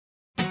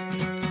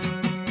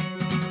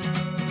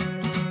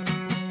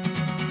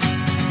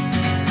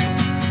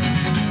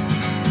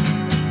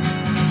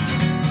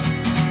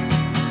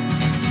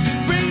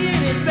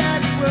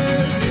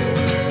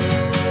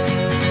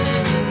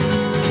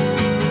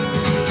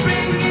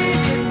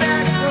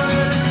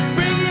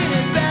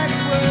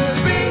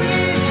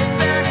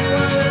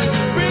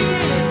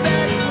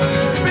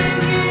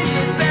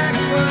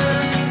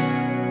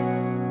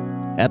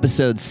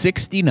Episode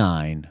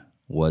 69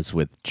 was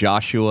with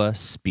Joshua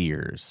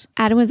Speers.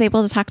 Adam was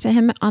able to talk to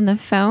him on the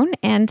phone,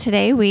 and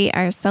today we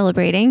are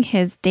celebrating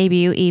his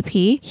debut EP,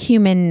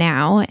 Human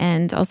Now,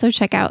 and also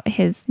check out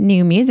his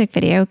new music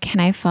video, Can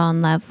I Fall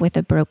in Love with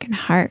a Broken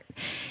Heart?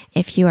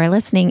 If you are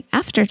listening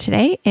after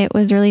today, it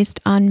was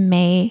released on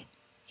May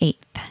 8th,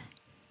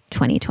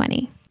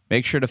 2020.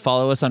 Make sure to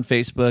follow us on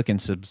Facebook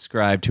and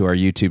subscribe to our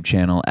YouTube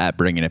channel at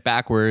Bringing It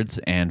Backwards,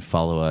 and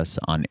follow us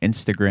on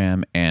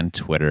Instagram and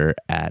Twitter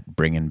at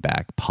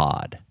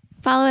bringinbackpod.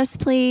 Follow us,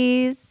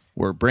 please.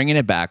 We're Bringing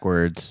It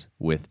Backwards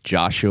with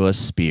Joshua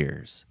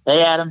Speers.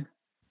 Hey, Adam.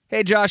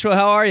 Hey, Joshua,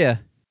 how are you?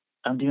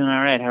 I'm doing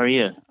all right. How are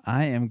you?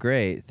 I am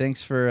great.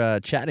 Thanks for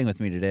chatting with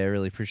me today. I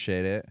really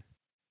appreciate it.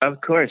 Of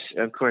course.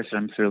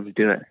 I'm thrilled to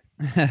do it.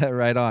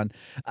 Right on.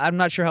 I'm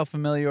not sure how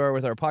familiar you are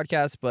with our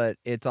podcast, but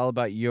it's all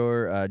about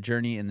your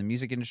journey in the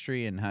music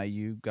industry and how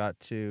you got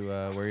to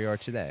where you are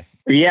today.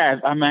 Yeah,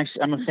 I'm a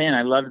fan.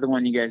 I loved the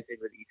one you guys did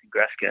with Ethan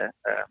Gruska.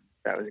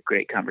 That was a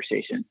great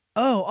conversation.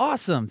 Oh,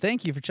 awesome.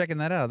 Thank you for checking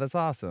that out. That's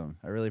awesome.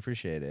 I really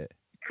appreciate it.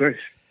 Of course.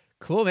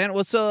 Cool, man.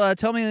 Well, so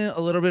tell me a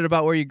little bit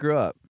about where you grew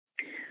up.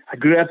 I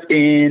grew up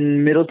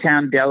in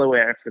Middletown,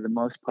 Delaware for the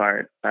most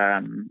part,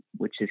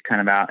 which is kind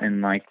of out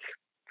in like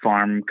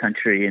farm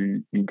country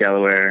in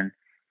Delaware.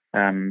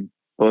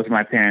 Both of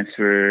my parents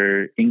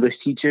were English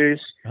teachers.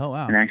 Oh,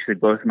 wow. And actually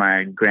both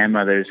my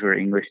grandmothers were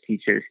English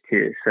teachers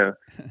too. So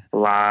a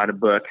lot of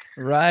books.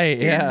 Right,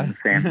 yeah. In the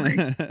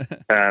family.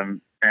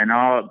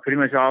 And pretty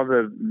much all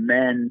the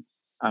men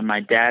on my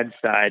dad's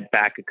side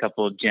back a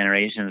couple of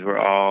generations were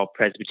all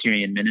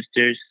Presbyterian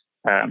ministers,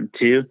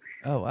 too.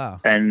 Oh,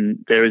 wow.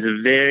 And there was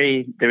a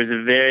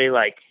very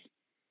like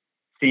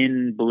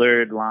thin,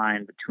 blurred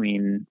line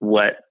between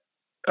what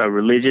a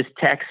religious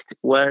text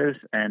was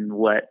and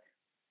what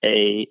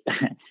a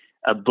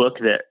book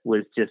that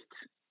was just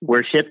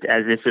worshipped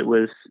as if it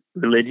was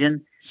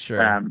religion.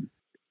 Sure.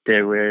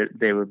 They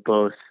were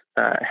both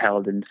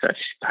held in such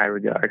high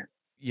regard.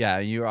 Yeah,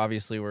 you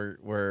obviously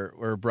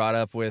were brought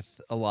up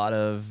with a lot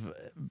of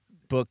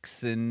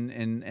books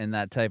and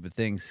that type of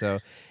thing. So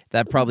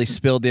that probably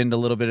spilled in a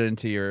little bit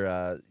into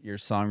your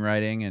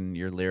songwriting and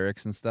your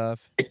lyrics and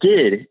stuff. It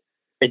did.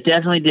 It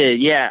definitely did.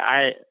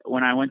 Yeah.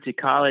 When I went to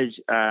college,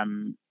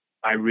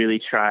 I really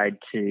tried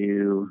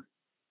to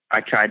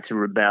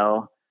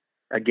rebel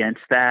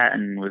against that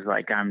and was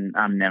like, I'm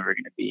not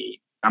going to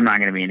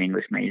be an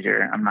English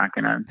major. I'm not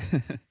going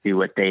to do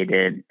what they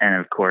did. And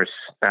of course,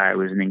 I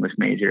was an English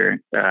major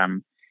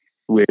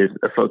with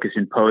a focus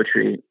in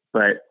poetry.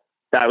 But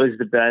that was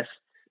the best.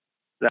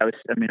 It was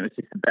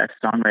just the best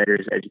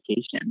songwriter's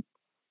education.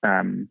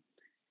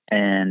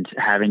 And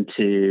having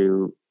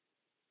to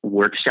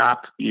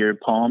workshop your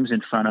poems in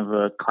front of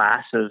a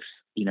class of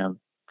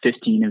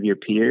 15 of your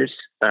peers.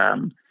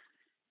 And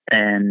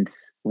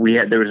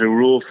there was a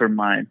rule for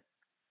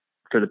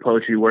the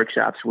poetry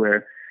workshops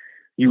where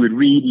you would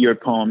read your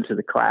poem to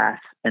the class,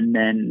 and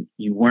then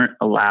you weren't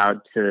allowed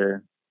to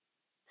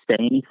say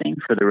anything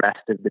for the rest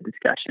of the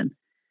discussion.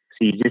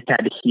 So you just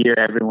had to hear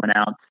everyone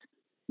else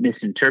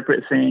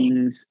misinterpret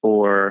things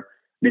or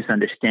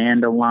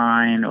misunderstand a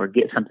line or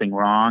get something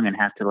wrong and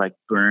have to like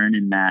burn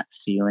in that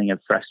feeling of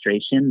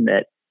frustration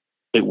that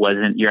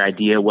your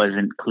idea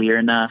wasn't clear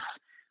enough,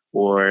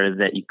 or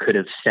that you could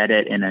have said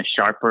it in a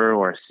sharper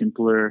or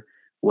simpler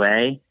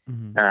way.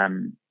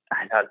 Mm-hmm.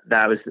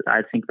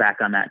 I think back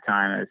on that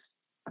time as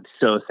I'm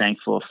so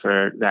thankful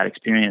for that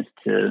experience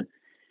to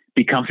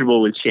be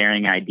comfortable with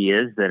sharing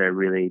ideas that are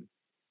really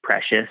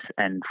precious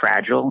and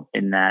fragile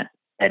in that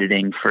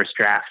editing first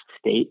draft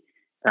state.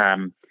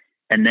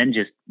 And then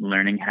just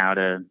learning how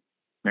to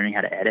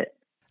edit.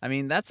 I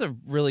mean, that's a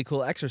really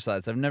cool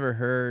exercise. I've never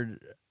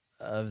heard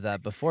of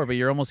that before, but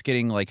you're almost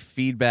getting like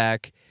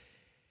feedback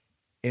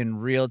in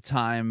real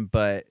time,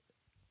 but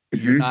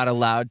you're not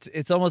allowed to.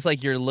 It's almost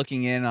like you're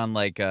looking in on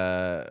like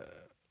a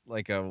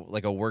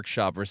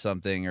workshop or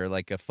something, or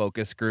like a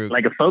focus group.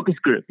 Like a focus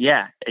group.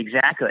 Yeah,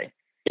 exactly.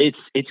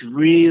 It's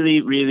really,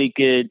 really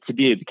good to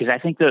do, because I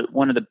think that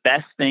one of the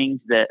best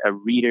things that a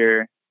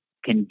reader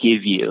can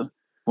give you,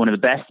 one of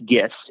the best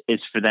gifts, is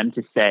for them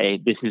to say,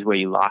 this is where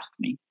you lost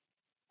me.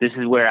 This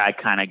is where I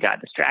kind of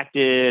got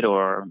distracted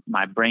or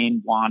my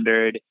brain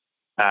wandered.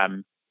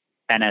 And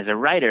as a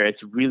writer,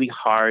 it's really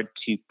hard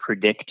to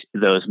predict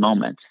those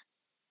moments,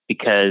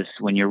 because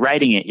when you're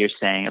writing it, you're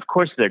saying, of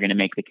course, they're going to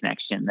make the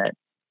connection that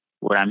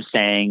what I'm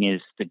saying is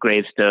the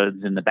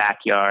gravestones in the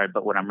backyard,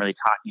 but what I'm really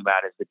talking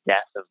about is the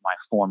death of my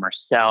former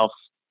self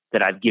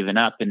that I've given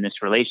up in this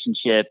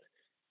relationship.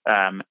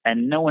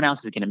 And no one else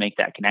is going to make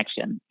that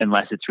connection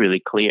unless it's really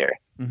clear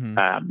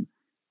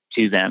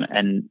to them.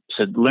 And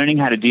so learning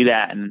how to do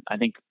that, and I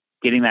think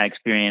getting that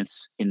experience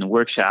in the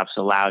workshops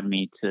allowed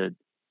me to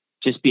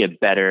just be a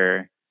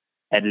better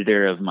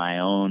editor of my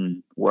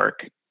own work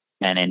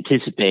and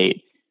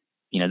anticipate,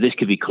 this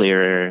could be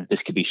clearer, this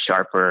could be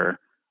sharper,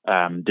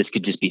 this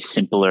could just be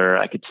simpler.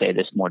 I could say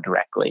this more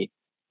directly,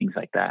 things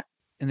like that.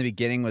 In the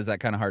beginning, was that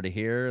kind of hard to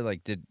hear?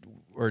 Like, did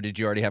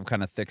you already have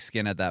kind of thick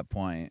skin at that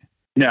point?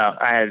 No,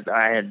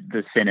 I had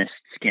the thinnest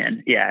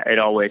skin. Yeah, it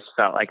always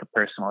felt like a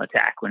personal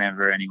attack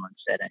whenever anyone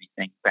said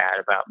anything bad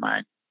about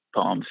my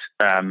poems.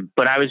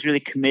 But I was really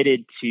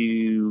committed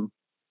to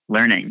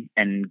learning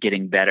and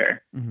getting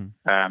better.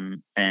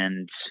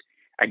 And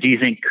I do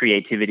think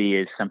creativity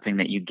is something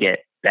that you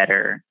get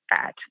better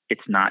at.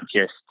 It's not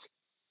just,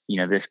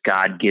 this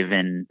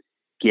God-given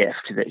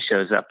gift that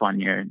shows up on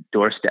your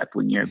doorstep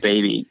when you're a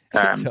baby.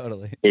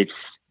 Totally. It's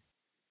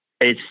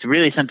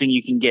really something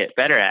you can get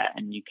better at,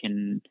 and you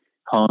can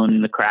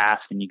hone the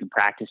craft, and you can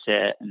practice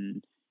it,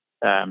 and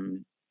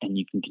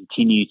you can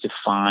continue to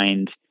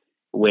find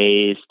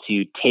ways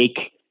to take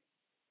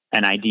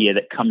an idea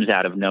that comes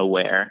out of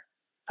nowhere.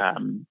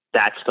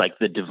 That's like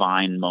the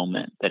divine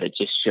moment that it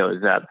just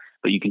shows up.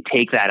 But you can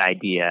take that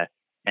idea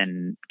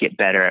and get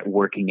better at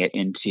working it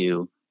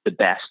into the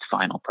best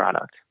final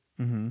product.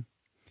 Mm-hmm.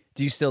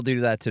 Do you still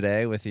do that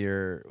today with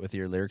your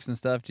lyrics and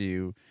stuff? Do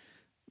you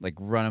like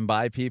run them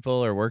by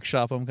people or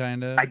workshop them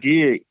kind of? I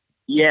do.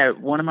 Yeah.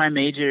 One of my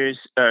managers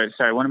we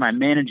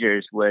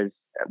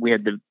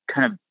had the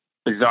kind of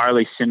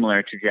bizarrely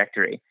similar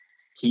trajectory.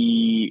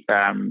 He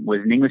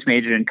was an English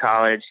major in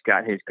college,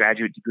 got his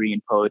graduate degree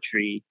in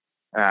poetry,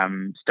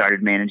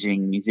 started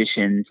managing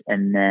musicians,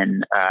 and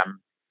then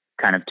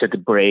kind of took a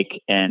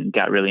break and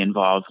got really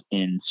involved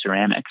in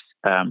ceramics,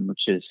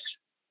 which is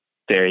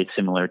very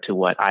similar to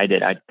what I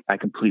did. I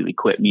completely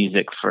quit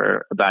music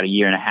for about a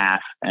year and a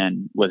half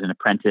and was an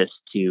apprentice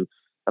to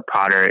a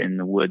potter in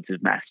the woods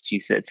of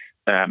Massachusetts.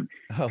 Wow.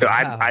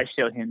 I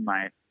show him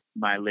my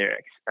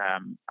lyrics.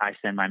 I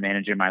send my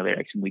manager my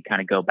lyrics, and we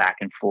kind of go back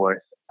and forth.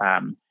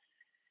 And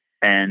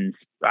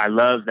I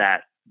love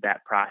that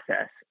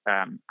process.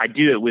 I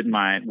do it with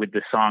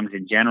the songs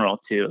in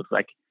general too. It's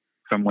like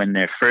from when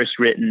they're first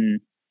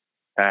written,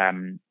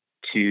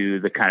 to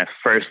the kind of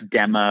first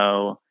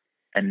demo.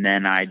 And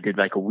then I did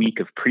like a week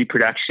of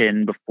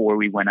pre-production before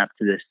we went up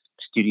to this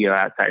studio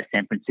outside of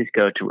San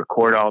Francisco to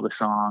record all the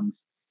songs.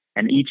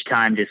 And each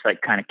time just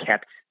like kind of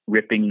kept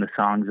ripping the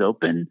songs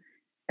open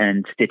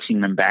and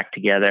stitching them back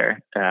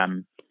together.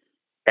 And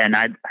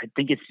I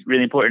think it's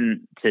really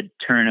important to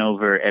turn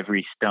over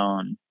every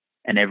stone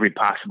and every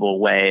possible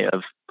way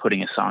of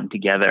putting a song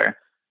together.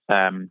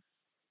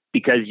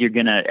 Because you're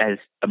going to, as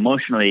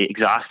emotionally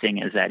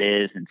exhausting as that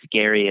is and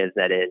scary as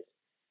that is,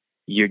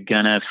 you're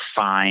going to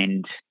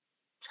find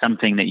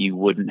something that you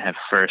wouldn't have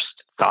first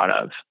thought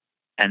of.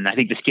 And I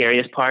think the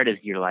scariest part is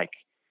you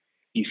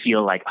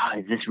feel like, oh,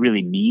 is this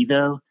really me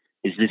though?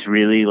 Is this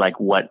really like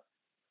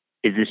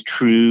is this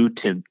true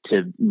to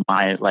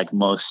my like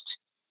most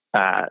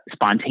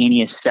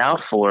spontaneous self,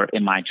 or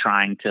am I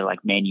trying to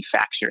like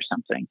manufacture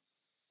something?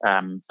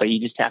 But you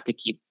just have to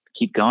keep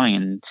going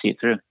and see it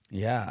through.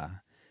 Yeah.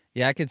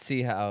 Yeah, I could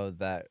see how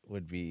that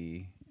would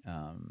be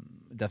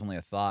definitely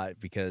a thought,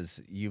 because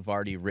you've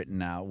already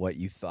written out what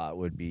you thought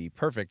would be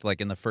perfect,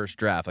 like in the first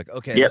draft. Like,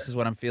 okay, This is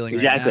what I'm feeling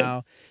right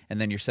now. And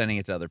then you're sending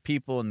it to other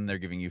people, and they're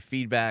giving you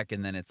feedback.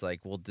 And then it's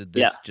like, well, did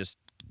this just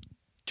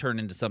turn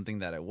into something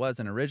that it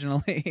wasn't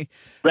originally?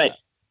 Right.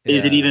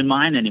 Is it even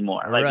mine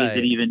anymore? Like, is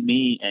it even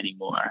me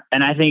anymore?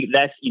 And I think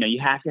that's, you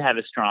have to have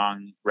a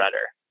strong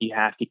rudder. You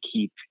have to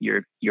keep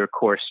your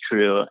course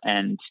true,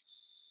 and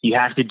you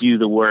have to do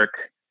the work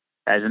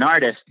as an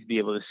artist to be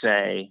able to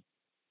say,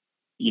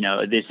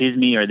 this is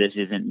me or this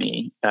isn't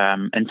me.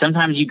 And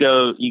sometimes you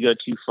go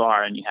too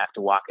far and you have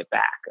to walk it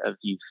back.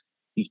 You've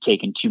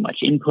taken too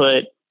much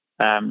input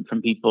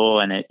from people,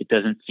 and it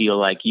doesn't feel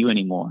like you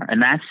anymore.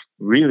 And that's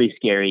really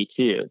scary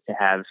too, to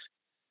have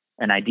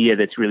an idea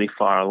that's really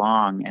far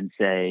along and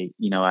say,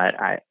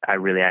 I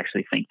really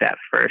actually think that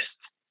first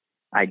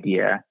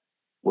idea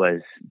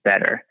was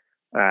better.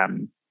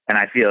 And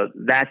I feel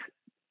that's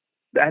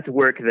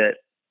work that,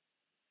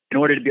 in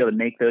order to be able to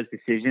make those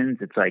decisions,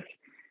 it's like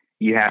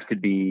you have to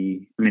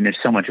be, there's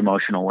so much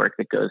emotional work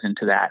that goes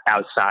into that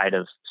outside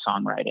of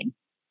songwriting,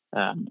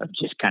 of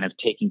just kind of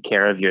taking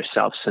care of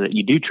yourself so that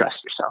you do trust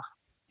yourself.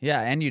 Yeah.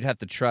 And you'd have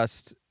to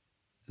trust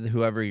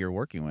whoever you're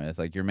working with,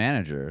 like your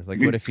manager. Like,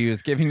 what if he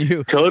was giving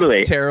you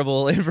totally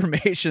terrible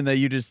information that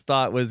you just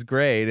thought was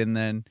great, and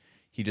then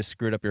he just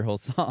screwed up your whole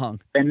song?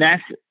 And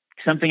that's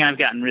something I've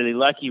gotten really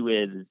lucky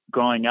with,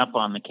 growing up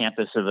on the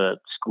campus of a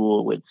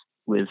school with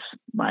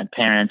my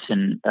parents.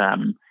 And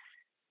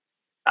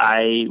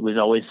I was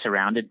always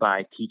surrounded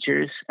by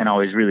teachers and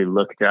always really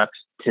looked up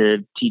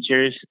to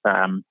teachers.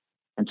 And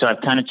so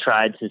I've kind of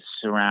tried to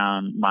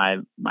surround my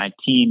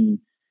team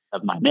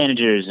of my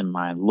managers and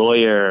my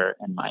lawyer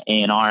and my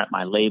A&R at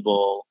my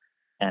label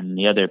and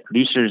the other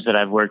producers that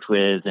I've worked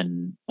with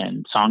and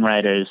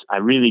songwriters. I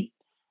really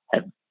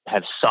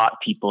have sought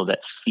people that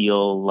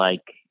feel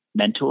like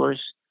mentors,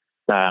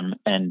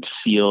 and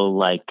feel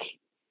like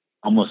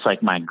almost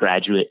like my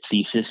graduate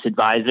thesis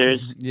advisors.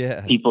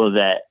 Yeah. People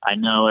that I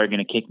know are going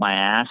to kick my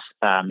ass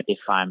if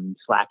I'm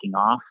slacking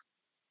off,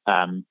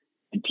 and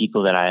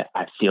people that I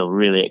feel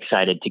really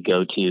excited to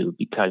go to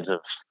because of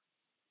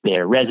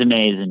their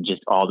resumes and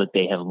just all that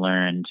they have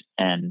learned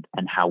and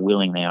how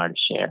willing they are to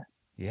share.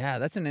 Yeah,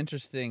 that's an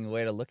interesting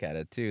way to look at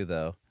it too,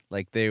 though.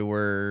 Like, they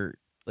were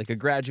like a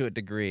graduate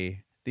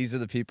degree these are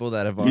the people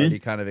that have already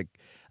kind of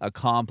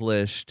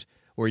accomplished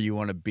where you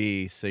want to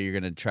be. So you're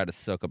going to try to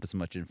soak up as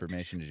much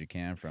information as you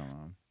can from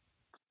them.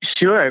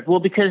 Sure. Well,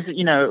 because,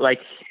 like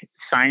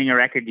signing a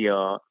record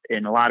deal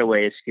in a lot of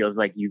ways feels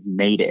like you've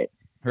made it.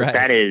 Right.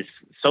 That is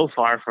so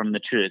far from the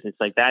truth. It's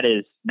like, that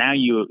is now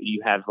you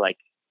have like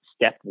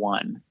step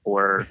one,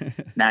 or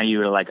now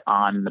you're like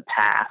on the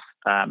path.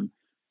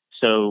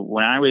 So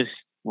when I was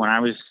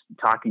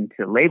talking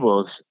to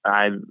labels,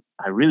 I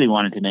really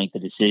wanted to make the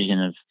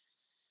decision of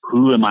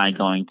who am I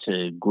going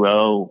to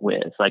grow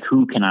with? Like,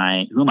 who am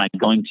I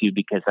going to,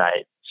 because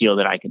I feel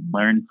that I can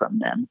learn from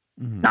them,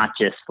 not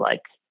just like,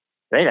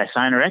 great, I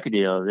signed a record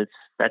deal.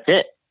 That's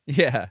it.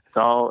 Yeah.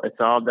 It's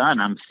all done.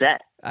 I'm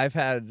set. I've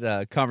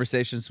had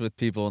conversations with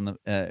people in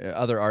the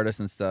other artists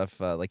and stuff.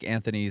 Like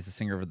Anthony is the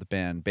singer of the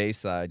band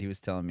Bayside. He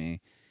was telling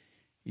me,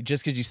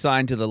 just because you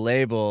signed to the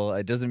label,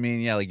 it doesn't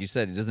mean, like you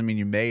said, it doesn't mean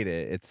you made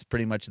it. It's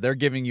pretty much they're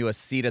giving you a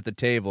seat at the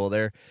table.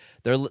 They're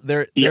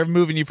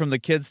moving you from the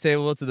kids'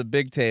 table to the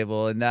big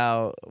table, and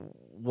now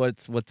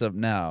what's up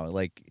now?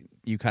 Like,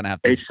 you kind of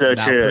have to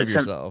now prove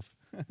yourself.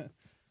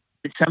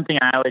 It's something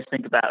I always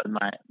think about with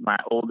my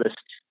oldest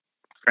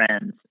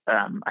friends.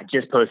 I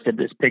just posted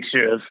this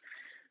picture of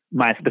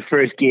the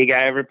first gig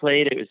I ever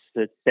played. It was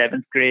the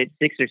 6th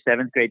or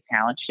 7th grade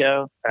talent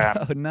show.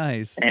 Oh,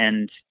 nice.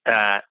 And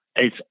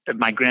it's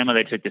my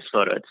grandmother took this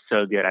photo. It's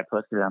so good. I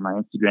posted it on my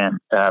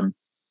Instagram.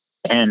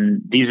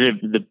 And these are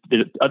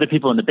the other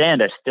people in the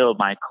band are still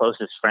my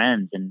closest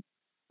friends. And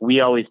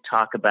we always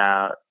talk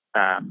about,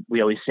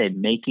 we always say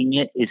making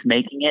it is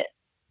making it.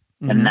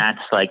 And that's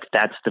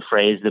the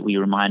phrase that we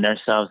remind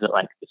ourselves that,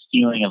 like, the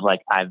feeling of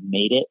like, I've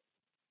made it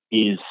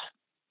is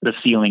the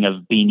feeling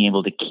of being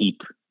able to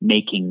keep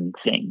making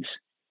things,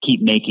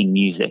 keep making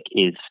music.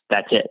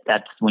 That's it.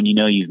 That's when you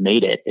know you've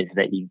made it, is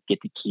that you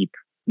get to keep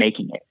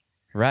making it.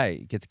 Right.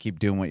 You get to keep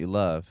doing what you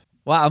love.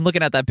 Wow. I'm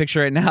looking at that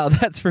picture right now.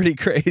 That's pretty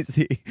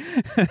crazy.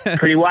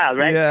 Pretty wild,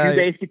 right? Yeah. 2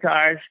 bass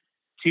guitars,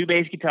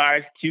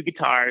 2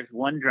 guitars,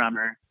 1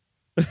 drummer.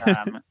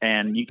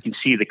 And you can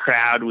see the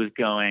crowd was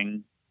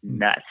going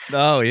nuts.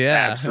 Oh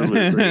yeah.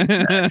 Absolutely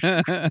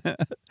nuts.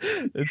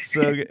 It's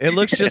so good. It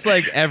looks just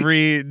like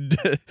every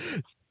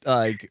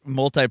like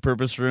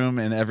multi-purpose room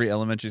in every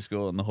elementary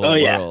school in the whole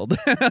world.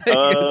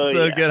 It's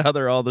so good how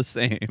they're all the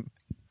same.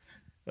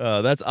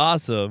 Oh, that's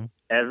awesome.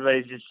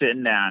 Everybody's just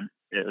sitting down.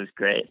 It was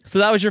great. So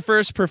that was your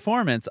first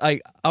performance.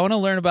 I want to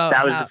learn about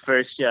that. Was the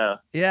first show.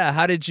 Yeah.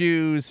 How did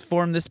you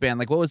form this band?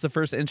 Like, what was the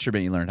first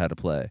instrument you learned how to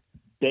play?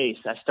 Bass.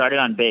 I started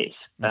on bass.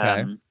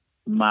 Okay.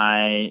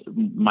 My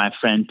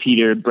friend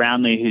Peter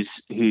Brownlee,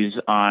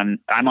 I'm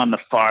on the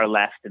far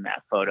left in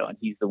that photo, and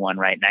he's the one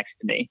right next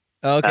to me.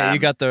 Okay, you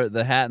got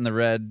the hat and the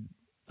red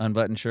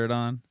unbuttoned shirt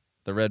on,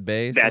 the red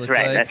bass. That's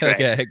right. Like? That's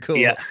right. Okay, cool.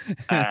 Yeah,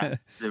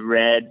 the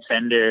red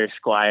Fender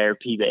Squier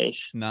P bass.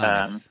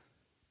 Nice.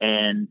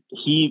 And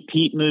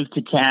Pete moved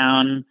to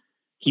town.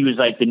 He was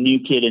like the new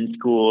kid in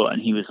school,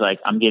 and he was like,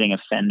 "I'm getting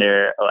a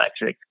Fender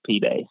electric P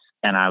bass."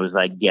 And I was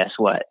like, guess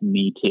what?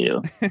 Me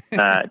too.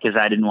 Because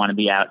I didn't want to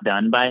be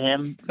outdone by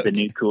him, the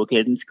new cool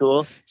kid in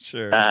school.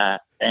 Sure.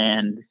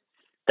 And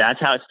that's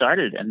how it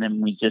started. And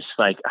then we just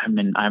like, I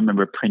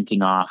remember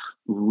printing off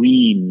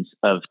reams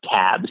of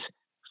tabs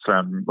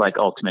from like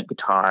Ultimate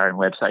Guitar and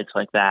websites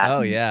like that.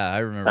 Oh, yeah. I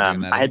remember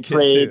doing that I as a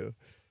kid too.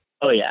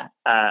 Oh, yeah.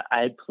 I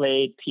had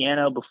played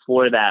piano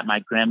before that. My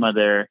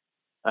grandmother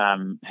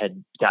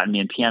had gotten me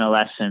in piano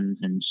lessons,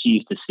 and she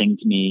used to sing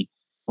to me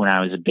when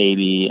I was a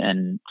baby.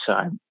 And so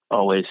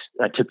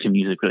I took to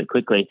music really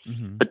quickly.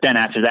 Mm-hmm. But then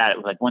after that, it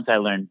was like, once I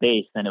learned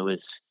bass, then it was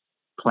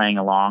playing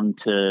along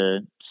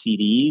to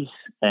CDs.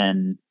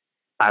 And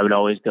I would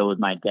always go with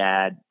my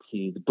dad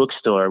to the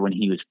bookstore when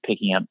he was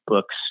picking up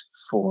books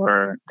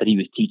that he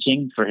was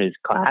teaching for his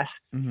class.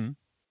 Mm-hmm.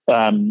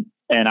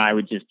 And I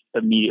would just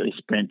immediately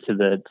sprint to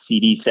the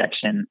CD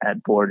section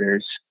at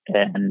Borders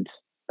and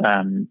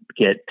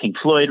get Pink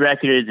Floyd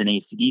records and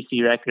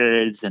AC/DC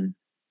records and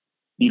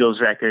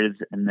Beatles records,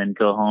 and then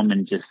go home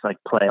and just like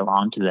play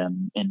along to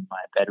them in my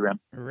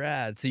bedroom.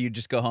 Rad. So you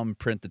just go home,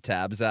 print the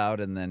tabs out,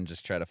 and then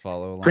just try to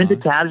follow along? Print the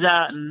tabs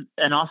out,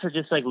 and also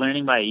just like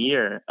learning by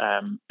ear.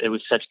 It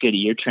was such good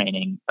ear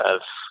training of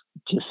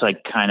just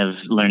like kind of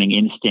learning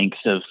instincts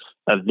of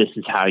this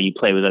is how you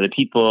play with other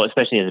people,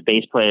 especially as a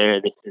bass player.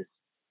 This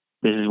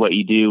is what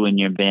you do when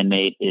your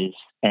bandmate is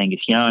Angus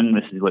Young.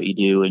 This is what you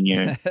do when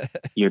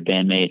your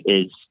bandmate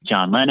is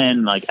John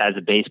Lennon. Like, as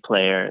a bass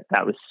player,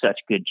 that was such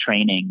good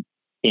training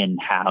in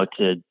how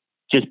to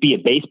just be a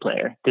bass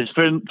player. Because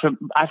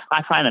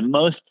I find that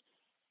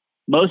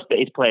most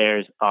bass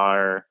players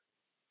are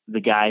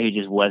the guy who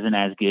just wasn't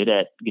as good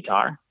at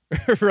guitar.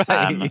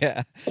 Right,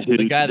 yeah.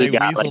 The guy they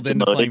weaseled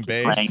into playing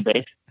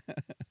bass.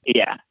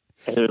 Yeah.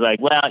 It was like,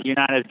 well, you're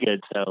not as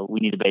good, so we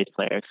need a bass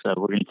player. So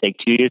we're going to take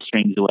 2 of your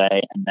strings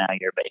away, and now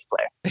you're a bass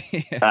player.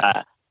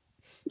 Yeah.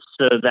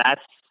 So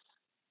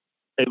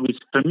it was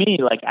for me,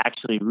 like,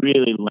 actually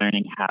really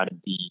learning how to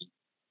be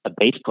a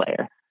bass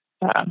player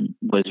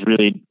was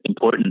really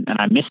important. And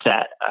I miss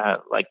that.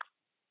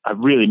 I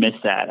really miss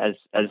that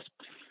as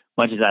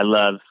much as I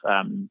love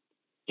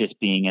just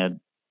being a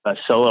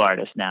solo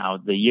artist now,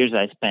 the years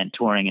I spent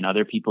touring in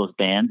other people's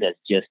bands as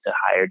just a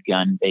hired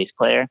gun bass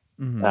player,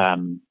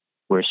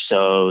 were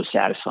so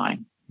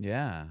satisfying.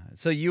 Yeah.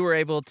 So you were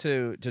able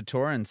to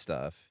tour and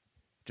stuff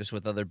just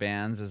with other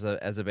bands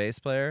as a bass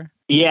player?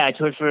 Yeah, I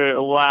toured for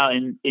a while.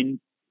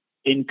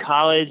 In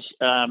college,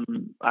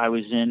 I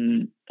was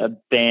in a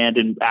band,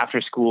 and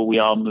after school, we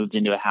all moved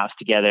into a house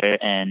together,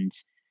 and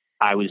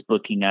I was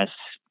booking us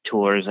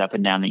tours up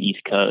and down the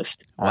East Coast.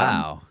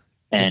 Wow.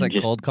 And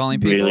just cold calling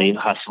people? Really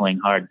hustling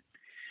hard.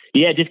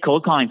 Yeah, just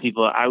cold calling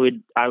people. I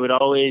would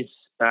always,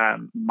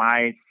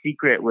 my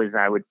secret was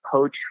I would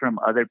poach from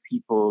other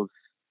people's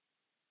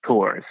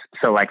tours.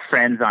 So like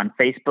friends on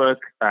Facebook,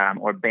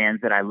 or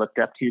bands that I looked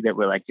up to that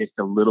were like just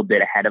a little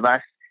bit ahead of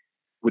us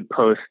would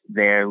post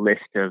their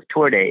list of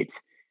tour dates.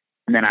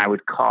 And then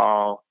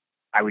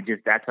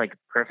that's like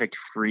a perfect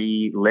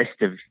free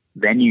list of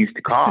venues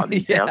to call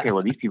and say, okay,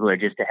 well, these people are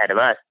just ahead of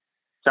us.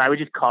 So I would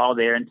just call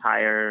their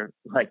entire,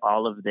 like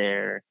all of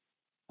their,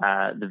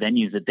 the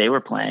venues that they were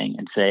playing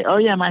and say, oh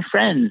yeah, my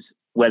friends,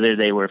 whether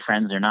they were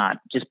friends or not,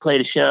 just played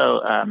a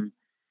show.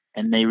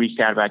 And they reached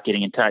out about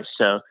getting in touch.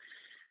 So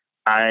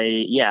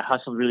I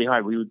hustled really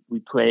hard.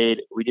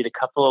 We did a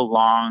couple of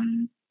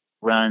long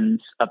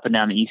runs up and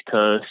down the East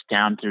Coast,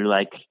 down through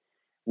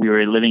we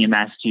were living in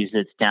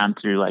Massachusetts, down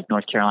through like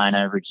North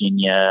Carolina,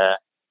 Virginia,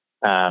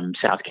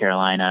 South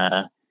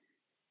Carolina.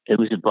 It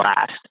was a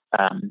blast.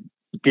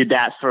 Did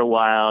that for a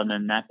while, and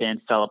then that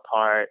band fell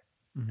apart.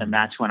 Mm-hmm. And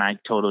that's when I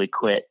totally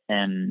quit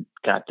and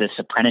got this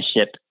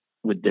apprenticeship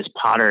with this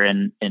potter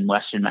in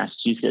Western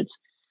Massachusetts.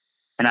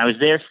 And I was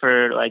there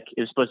for it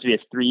was supposed to be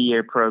a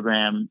 3-year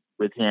program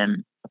with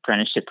him,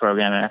 apprenticeship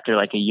program. And after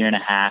like a year and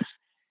a half,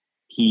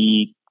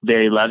 he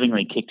very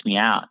lovingly kicked me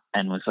out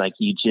and was like,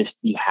 you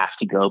have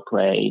to go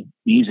play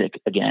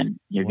music again.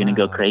 You're going to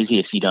go crazy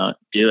if you don't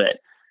do it.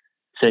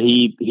 So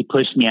he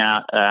pushed me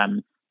out.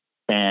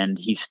 And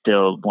he's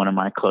still one of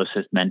my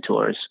closest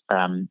mentors.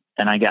 And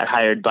I got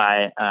hired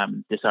by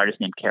this artist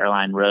named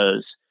Caroline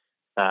Rose.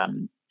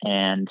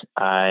 And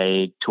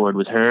I toured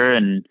with her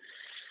and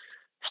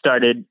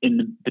started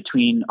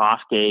between off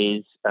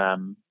days,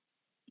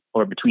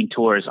 or between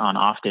tours on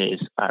off days.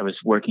 I was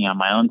working on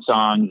my own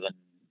songs and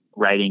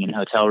writing in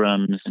hotel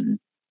rooms and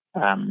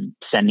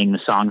sending the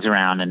songs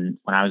around. And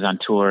when I was on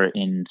tour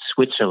in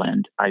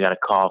Switzerland, I got a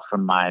call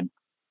from my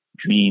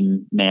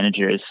dream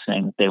managers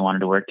saying that they wanted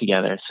to work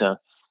together. So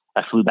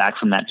I flew back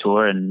from that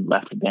tour and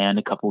left the band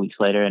a couple weeks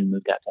later and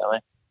moved out to LA.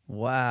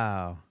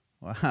 Wow.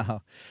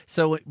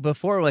 So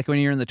before, like when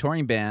you were in the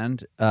touring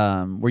band,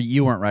 where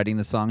you weren't writing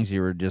the songs,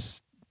 you were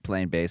just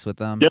playing bass with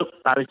them? Nope.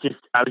 I was just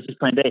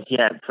playing bass.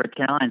 Yeah. For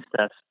Caroline's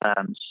stuff,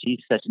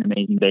 she's such an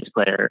amazing bass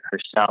player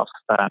herself,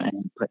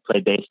 and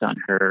played bass on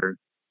her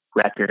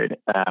record.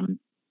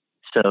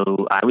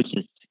 So I was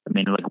just,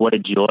 what a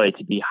joy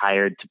to be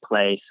hired to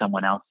play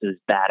someone else's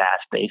badass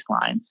bass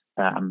lines.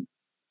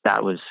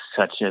 That was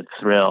such a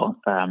thrill.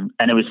 And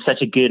it was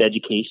such a good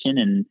education,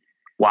 and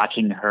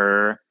watching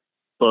her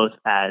both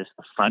as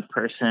a front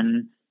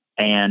person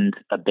and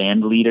a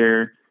band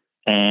leader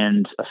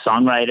and a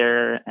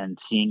songwriter, and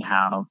seeing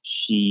how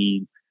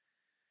she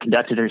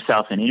conducted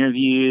herself in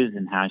interviews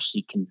and how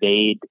she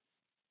conveyed,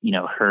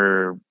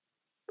 her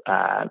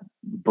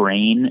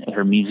brain,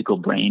 her musical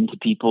brain to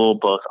people,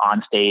 both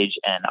on stage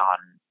and on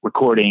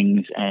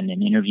recordings and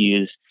in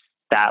interviews.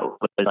 That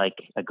was like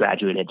a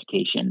graduate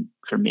education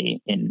for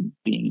me in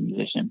being a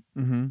musician.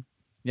 Mm-hmm.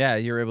 Yeah,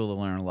 you were able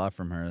to learn a lot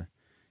from her.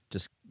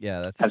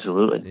 That's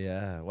absolutely.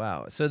 Yeah,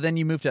 wow. So then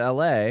you moved to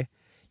LA.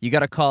 You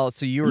got a call.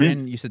 So you were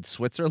you said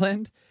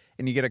Switzerland,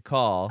 and you get a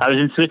call. I was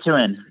in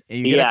Switzerland.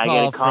 And you get a call, I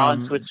get a call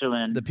from in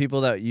Switzerland. The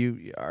people that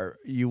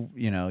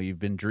you've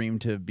been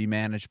dreamed to be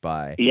managed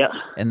by. Yeah.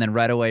 And then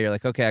right away you're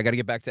like, okay, I got to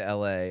get back to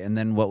LA. And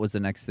then what was the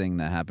next thing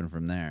that happened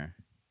from there?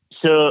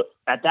 So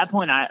at that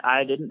point,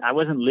 I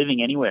wasn't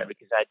living anywhere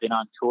because I'd been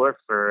on tour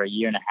for a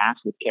year and a half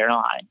with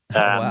Caroline.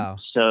 Wow.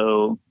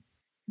 So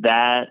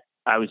that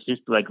I was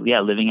just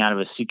living out of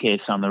a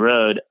suitcase on the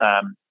road.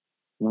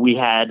 We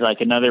had like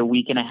another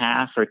week and a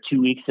half or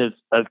 2 weeks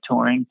of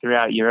touring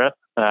throughout Europe.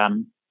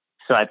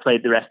 So I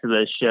played the rest of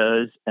those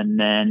shows. And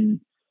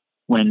then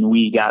when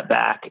we got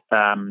back,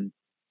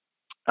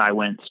 I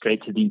went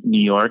straight to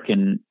New York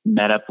and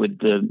met up with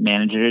the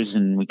managers,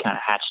 and we kind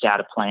of hatched out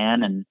a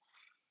plan. And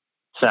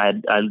so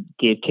I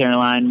gave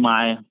Caroline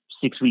my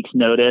 6 weeks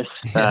notice,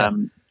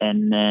 and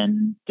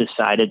then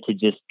decided to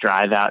just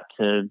drive out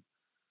to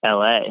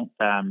LA,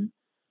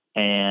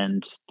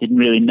 and didn't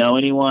really know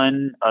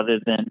anyone other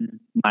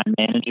than my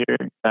manager,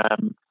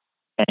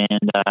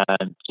 and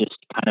just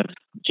kind of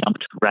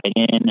jumped right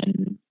in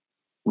and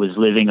was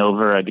living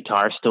over a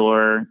guitar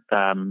store,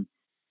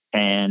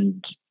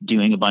 and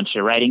doing a bunch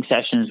of writing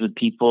sessions with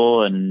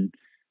people, and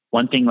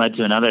one thing led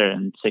to another,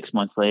 and 6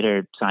 months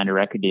later signed a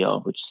record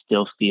deal, which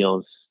still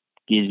feels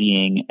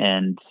dizzying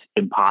and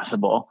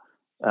impossible.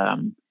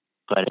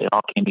 But it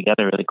all came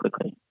together really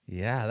quickly.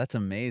 Yeah, that's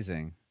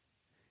amazing.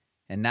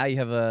 And now you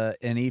have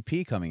an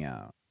EP coming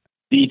out.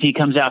 The EP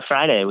comes out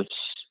Friday, which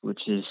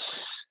is,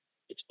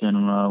 it's been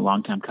a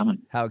long time coming.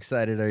 How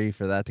excited are you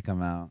for that to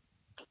come out?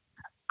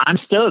 I'm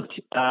stoked.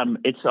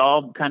 It's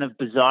all kind of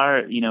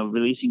bizarre,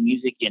 releasing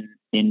music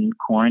in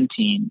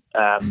quarantine.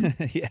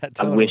 Yeah,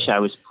 totally. I wish I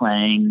was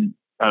playing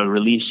a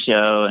release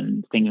show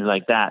and things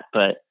like that.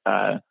 But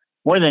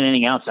more than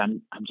anything else,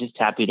 I'm just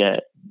happy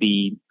to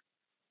be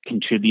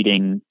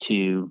contributing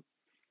to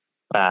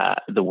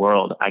the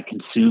world. I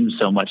consume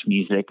so much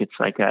music. It's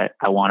like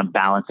I want to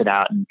balance it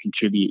out and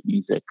contribute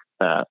music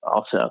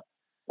also.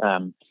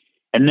 And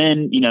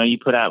then, you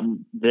put out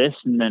this,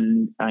 and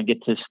then I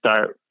get to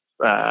start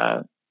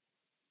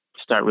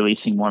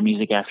releasing more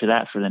music after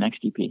that for the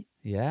next EP.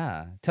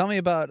 Yeah. Tell me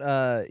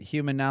about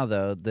Human Now,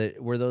 though.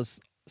 Were those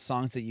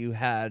songs that you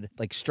had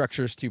like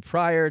structures to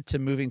prior to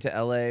moving to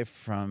LA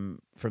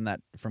from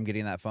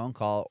getting that phone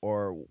call,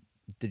 or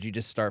did you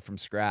just start from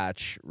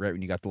scratch right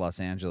when you got to Los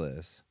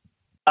Angeles?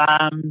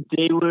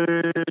 They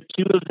were,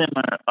 two of them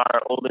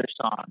are older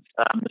songs.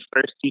 The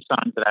first two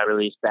songs that I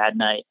released, Bad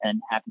Night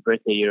and Happy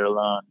Birthday You're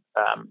Alone,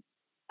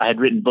 I had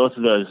written both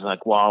of those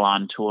like while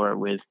on tour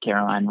with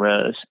Caroline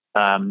Rose.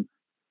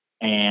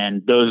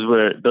 And those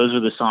were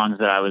the songs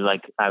that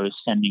I was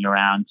sending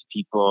around to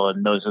people,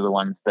 and those are the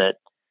ones that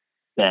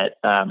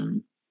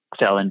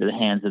fell into the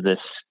hands of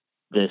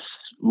this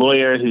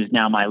lawyer who's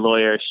now my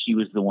lawyer. She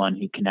was the one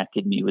who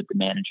connected me with the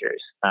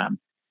managers.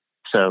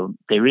 So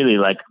they really,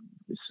 like,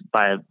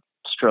 by a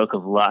stroke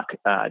of luck,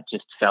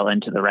 just fell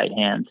into the right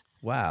hands.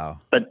 Wow.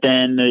 But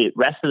then the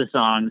rest of the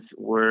songs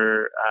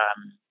were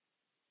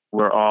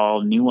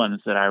all new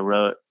ones that I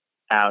wrote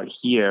out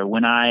here.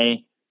 When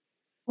I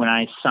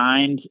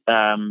signed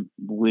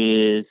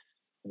with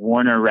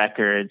Warner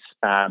Records,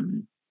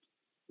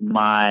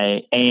 my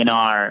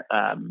A&R,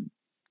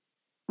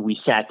 we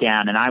sat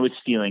down, and I was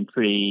feeling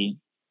pretty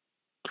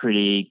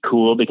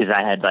cool because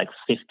I had like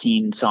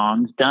 15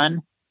 songs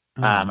done.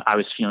 I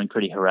was feeling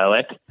pretty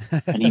heroic,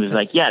 and he was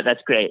like, "Yeah,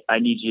 that's great. I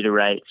need you to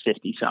write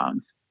 50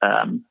 songs."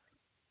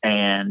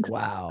 And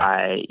wow.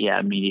 I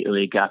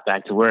immediately got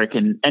back to work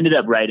and ended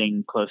up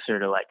writing closer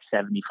to like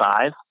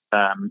 75.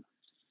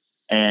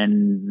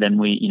 And then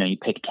you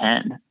pick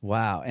 10.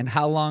 Wow. And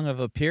how long of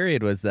a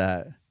period was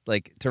that?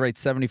 Like, to write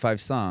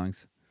 75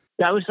 songs?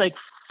 That was like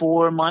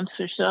 4 months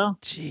or so.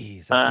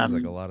 Jeez, that seems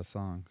like a lot of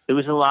songs. It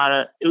was a lot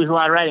of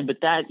writing, but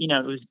that,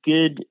 it was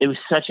good. It was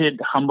such a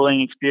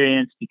humbling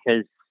experience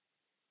because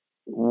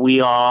we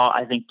all,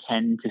 I think,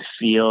 tend to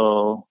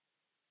feel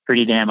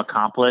pretty damn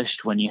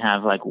accomplished when you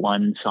have like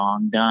one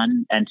song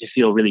done, and to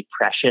feel really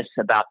precious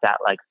about that,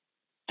 like,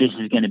 this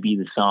is going to be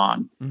the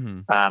song.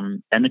 Mm-hmm.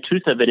 And the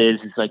truth of it is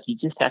like, you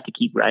just have to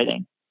keep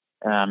writing.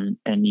 And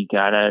you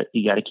gotta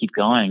keep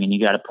going, and you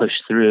gotta push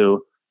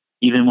through,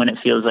 even when it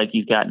feels like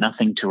you've got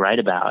nothing to write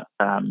about.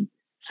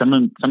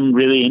 Some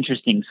really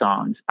interesting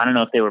songs. I don't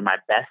know if they were my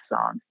best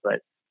songs,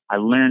 but I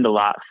learned a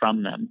lot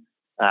from them.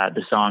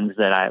 The songs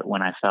that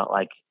when I felt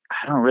like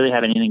I don't really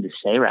have anything to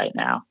say right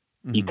now,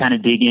 mm-hmm. you kind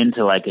of dig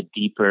into like a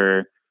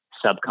deeper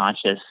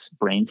subconscious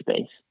brain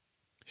space.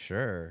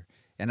 Sure.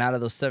 And out of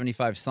those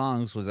 75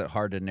 songs, was it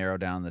hard to narrow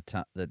down the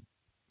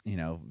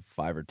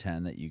 5 or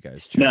 10 that you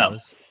guys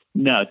chose?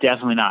 No,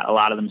 definitely not. A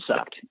lot of them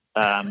sucked.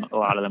 A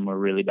lot of them were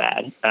really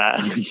bad.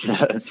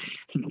 So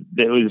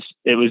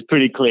it was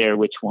pretty clear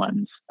which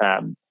ones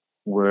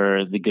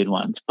were the good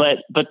ones. But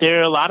there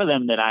are a lot of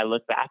them that I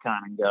look back on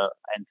and go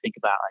and think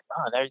about, like,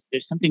 oh,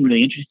 there's something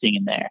really interesting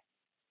in there.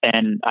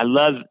 And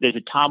there's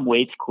a Tom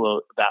Waits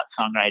quote about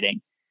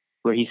songwriting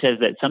where he says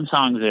that some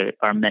songs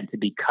are meant to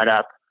be cut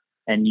up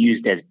and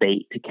used as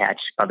bait to catch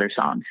other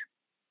songs.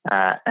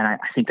 And I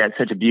think that's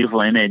such a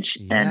beautiful image.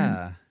 Yeah.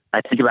 And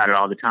I think about it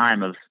all the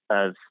time of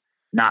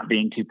not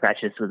being too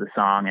precious with a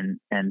song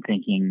and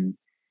thinking,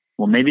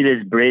 well, maybe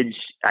this bridge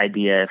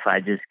idea, if I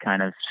just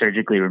kind of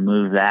surgically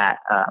remove that,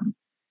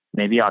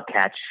 maybe I'll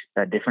catch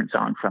a different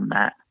song from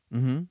that.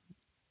 Mm-hmm.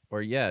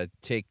 Or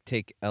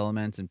take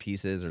elements and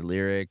pieces or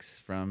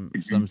lyrics from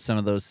mm-hmm. some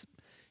of those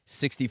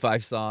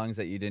 65 songs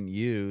that you didn't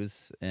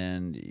use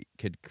and you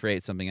could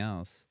create something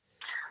else.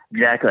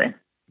 Exactly.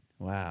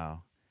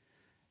 Wow.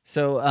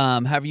 So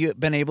have you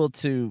been able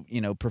to,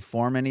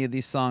 perform any of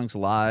these songs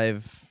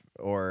live,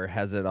 or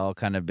has it all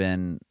kind of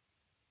been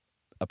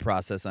a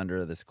process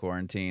under this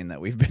quarantine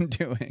that we've been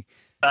doing?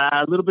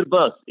 A little bit of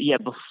both. Yeah.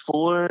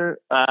 Before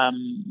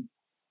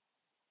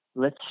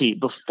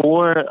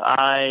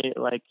I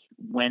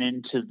went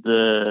into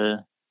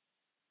the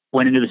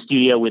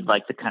studio with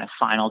like the kind of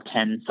final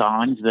 10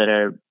 songs that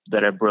are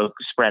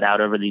spread out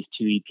over these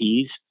 2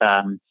 EPs,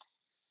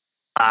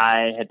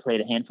 I had played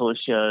a handful of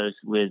shows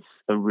with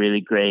a really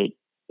great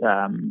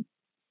band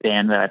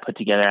that I put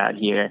together out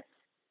here,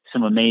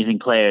 some amazing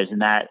players,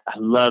 and that I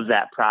love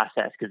that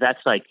process because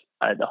that's like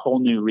the whole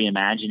new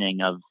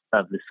reimagining of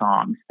the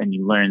songs, and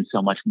you learn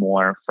so much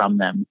more from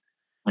them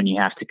when you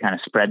have to kind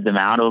of spread them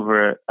out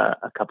over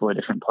a couple of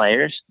different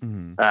players.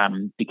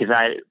 Mm-hmm. Because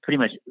it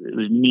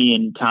was me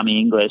and Tommy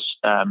English.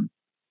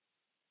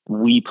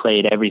 We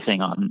played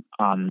everything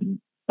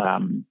on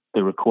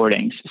the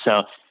recordings.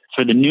 So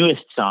for the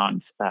newest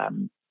songs,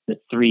 the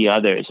 3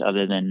 others,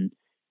 other than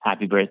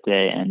Happy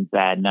Birthday and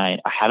Bad Night.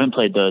 I haven't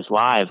played those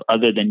live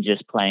other than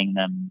just playing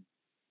them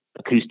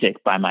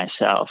acoustic by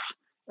myself.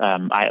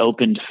 I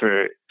opened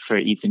for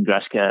Ethan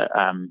Gruska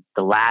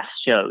the last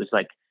show. It was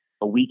like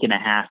a week and a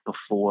half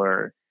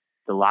before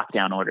the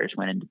lockdown orders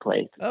went into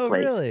place. Oh,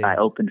 really? I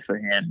opened for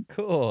him.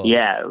 Cool.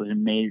 Yeah, it was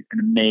an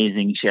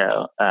amazing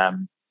show.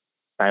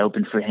 I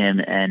opened for him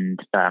and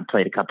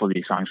played a couple of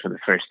these songs for the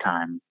first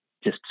time,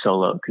 just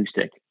solo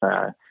acoustic.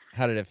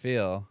 How did it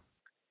feel?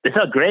 It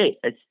felt great.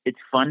 It's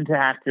fun to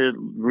have to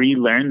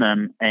relearn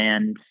them,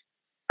 and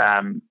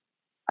I'm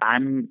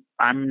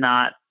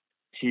not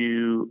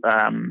too.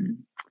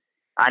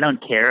 I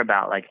don't care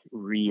about like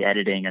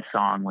re-editing a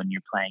song when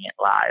you're playing it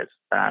live.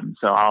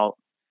 So I'll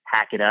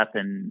hack it up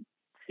and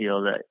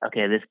feel that,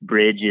 okay, this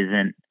bridge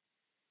isn't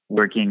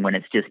working when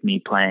it's just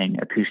me playing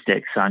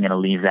acoustic, so I'm going to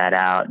leave that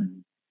out.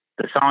 And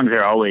the songs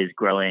are always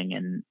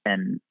growing,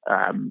 and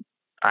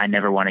I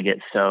never want to get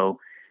so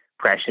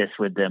precious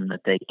with them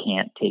that they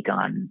can't take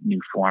on new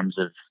forms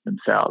of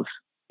themselves.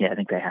 Yeah, I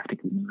think they have to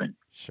keep moving.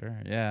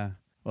 Sure, yeah.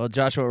 Well,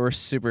 Joshua, we're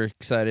super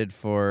excited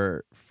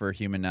for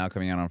Human Now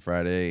coming out on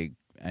Friday.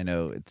 I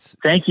know it's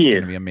going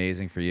to be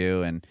amazing for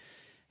you, and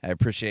I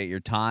appreciate your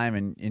time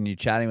and you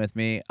chatting with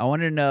me. I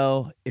want to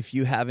know if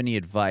you have any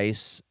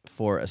advice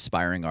for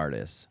aspiring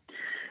artists.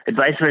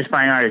 Advice for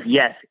aspiring artists?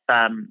 Yes.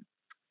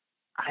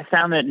 I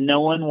found that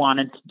no one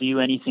wanted to do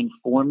anything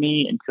for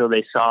me until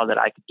they saw that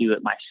I could do it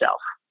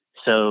myself.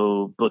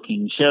 So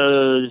booking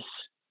shows,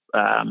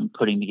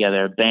 putting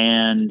together a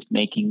band,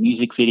 making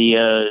music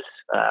videos,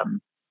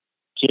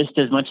 just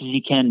as much as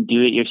you can,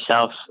 do it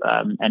yourself.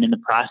 And in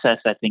the process,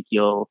 I think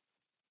you'll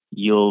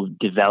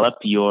develop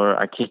your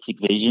artistic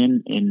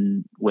vision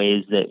in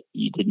ways that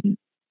you didn't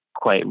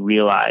quite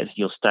realize.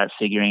 You'll start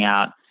figuring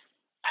out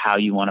how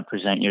you want to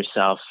present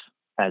yourself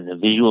as a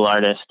visual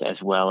artist as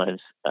well as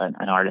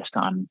an artist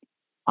on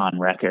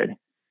record.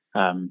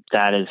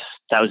 That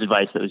was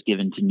advice that was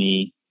given to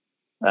me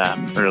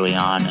early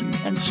on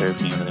and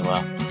served me really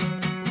well.